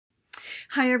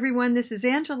Hi everyone, this is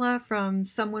Angela from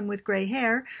Someone with Gray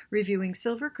Hair, reviewing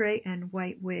silver, gray, and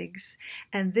white wigs.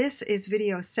 And this is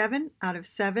video 7 out of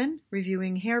 7,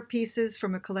 reviewing hair pieces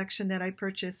from a collection that I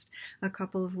purchased a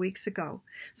couple of weeks ago.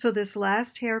 So this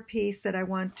last hair piece that I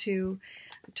want to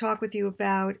talk with you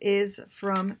about is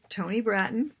from Toni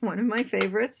Brattin, one of my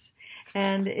favorites,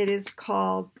 and it is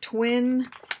called Twin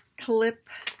Clip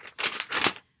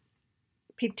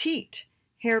Petite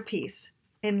hairpiece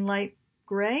in light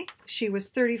gray. She was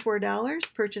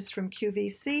 $34, purchased from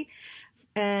QVC,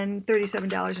 and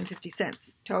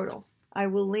 $37.50 total. I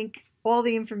will link all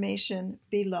the information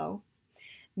below.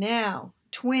 Now,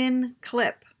 twin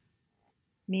clip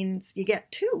means you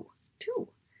get two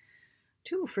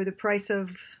for the price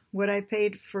of what I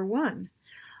paid for one.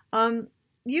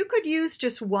 You could use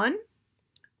just one,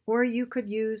 or you could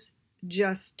use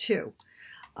just two.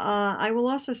 I will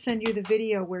also send you the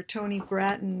video where Toni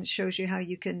Brattin shows you how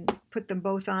you can put them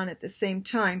both on at the same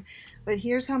time. But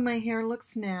here's how my hair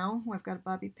looks now. Oh, I've got a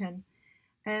bobby pin.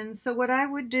 And so what I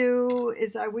would do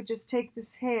is I would just take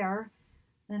this hair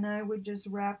and I would just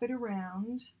wrap it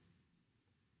around.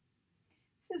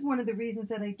 This is one of the reasons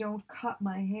that I don't cut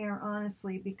my hair,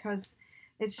 honestly, because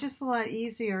it's just a lot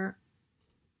easier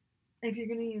if you're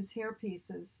going to use hair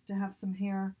pieces to have some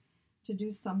hair to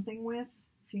do something with.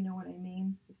 If you know what I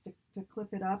mean, just to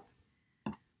clip it up.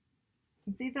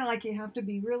 It's either like you have to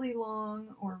be really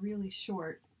long or really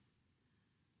short.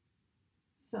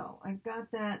 So I've got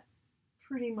that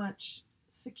pretty much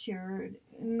secured.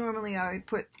 Normally I would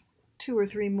put 2 or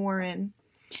 3 more in.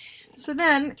 So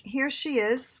then here she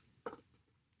is,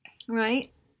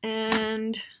 right?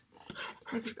 And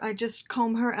I just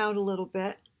comb her out a little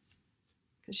bit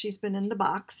because she's been in the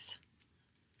box.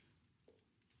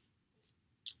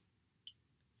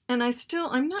 And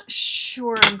I'm not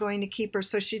sure I'm going to keep her.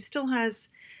 So she still has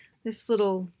this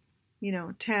little,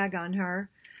 tag on her,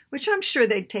 which I'm sure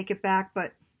they'd take it back,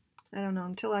 but I don't know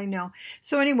until I know.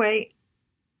 So anyway,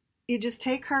 you just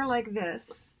take her like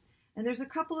this. And there's a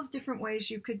couple of different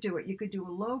ways you could do it. You could do a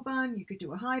low bun, you could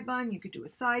do a high bun, you could do a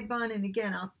side bun. And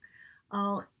again,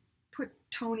 I'll put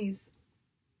Toni's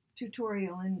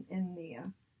tutorial in the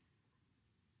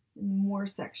more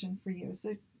section for you.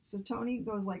 So Toni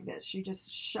goes like this. She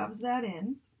just shoves that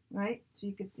in, right? So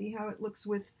you can see how it looks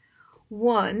with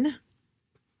one.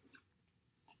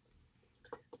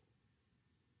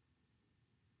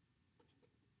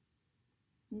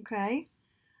 Okay.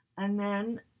 And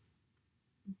then,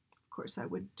 of course, I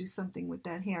would do something with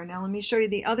that hair. Now let me show you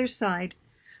the other side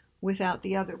without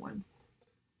the other one.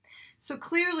 So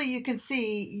clearly you can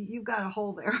see you've got a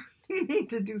hole there. You need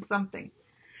to do something.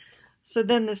 So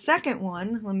then the second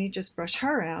one, let me just brush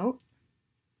her out.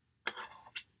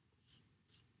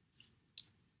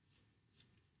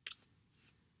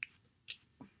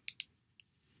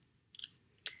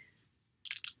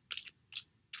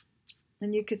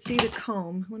 And you could see the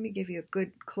comb. Let me give you a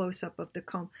good close-up of the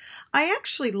comb. I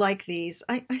actually like these.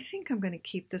 I think I'm going to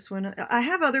keep this one. I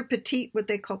have other petite, what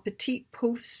they call petite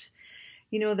poufs.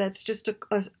 That's just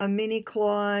a mini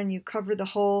claw and you cover the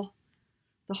whole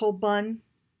bun.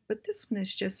 But this one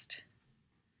is just,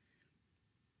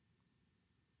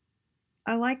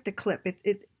 I like the clip.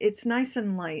 It's nice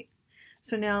and light.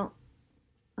 So now,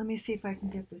 let me see if I can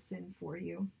get this in for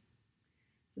you.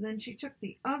 So then she took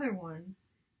the other one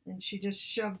and she just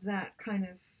shoved that kind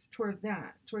of toward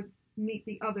meet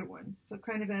the other one. So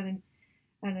kind of at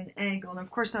an angle. And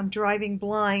of course I'm driving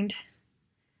blind.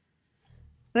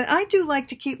 But I do like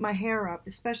to keep my hair up,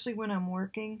 especially when I'm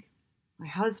working. My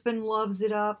husband loves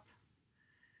it up.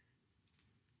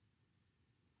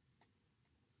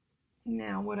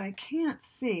 Now, what I can't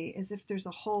see is if there's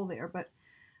a hole there, but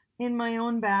in my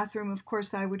own bathroom, of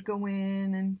course, I would go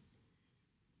in and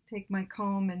take my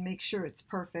comb and make sure it's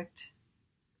perfect.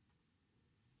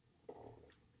 Let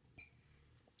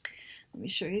me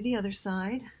show you the other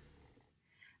side.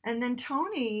 And then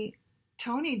Toni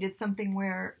did something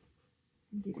where,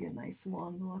 I'll give you a nice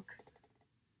long look.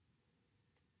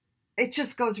 It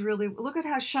just goes really, look at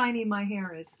how shiny my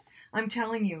hair is. I'm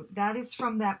telling you, that is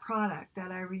from that product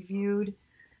that I reviewed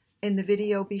in the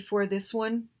video before this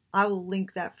one. I will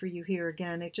link that for you here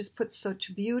again. It just puts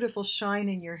such beautiful shine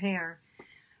in your hair.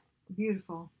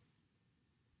 Beautiful.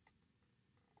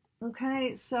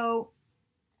 Okay, so,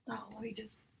 let me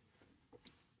just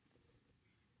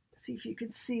see if you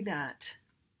can see that.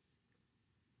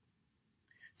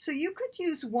 So you could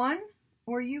use one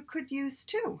or you could use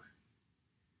two.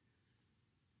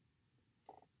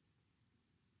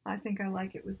 I think I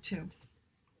like it with two.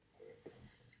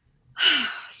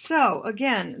 So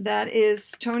again, that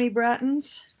is Toni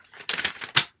Brattin's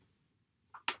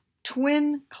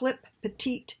Twin Clip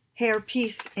Petite hair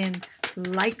piece in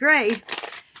light gray.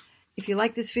 If you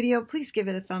like this video, please give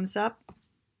it a thumbs up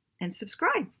and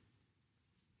subscribe.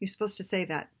 You're supposed to say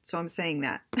that, so I'm saying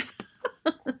that.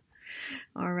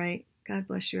 All right. God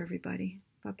bless you, everybody.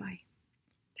 Bye-bye.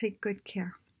 Take good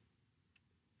care.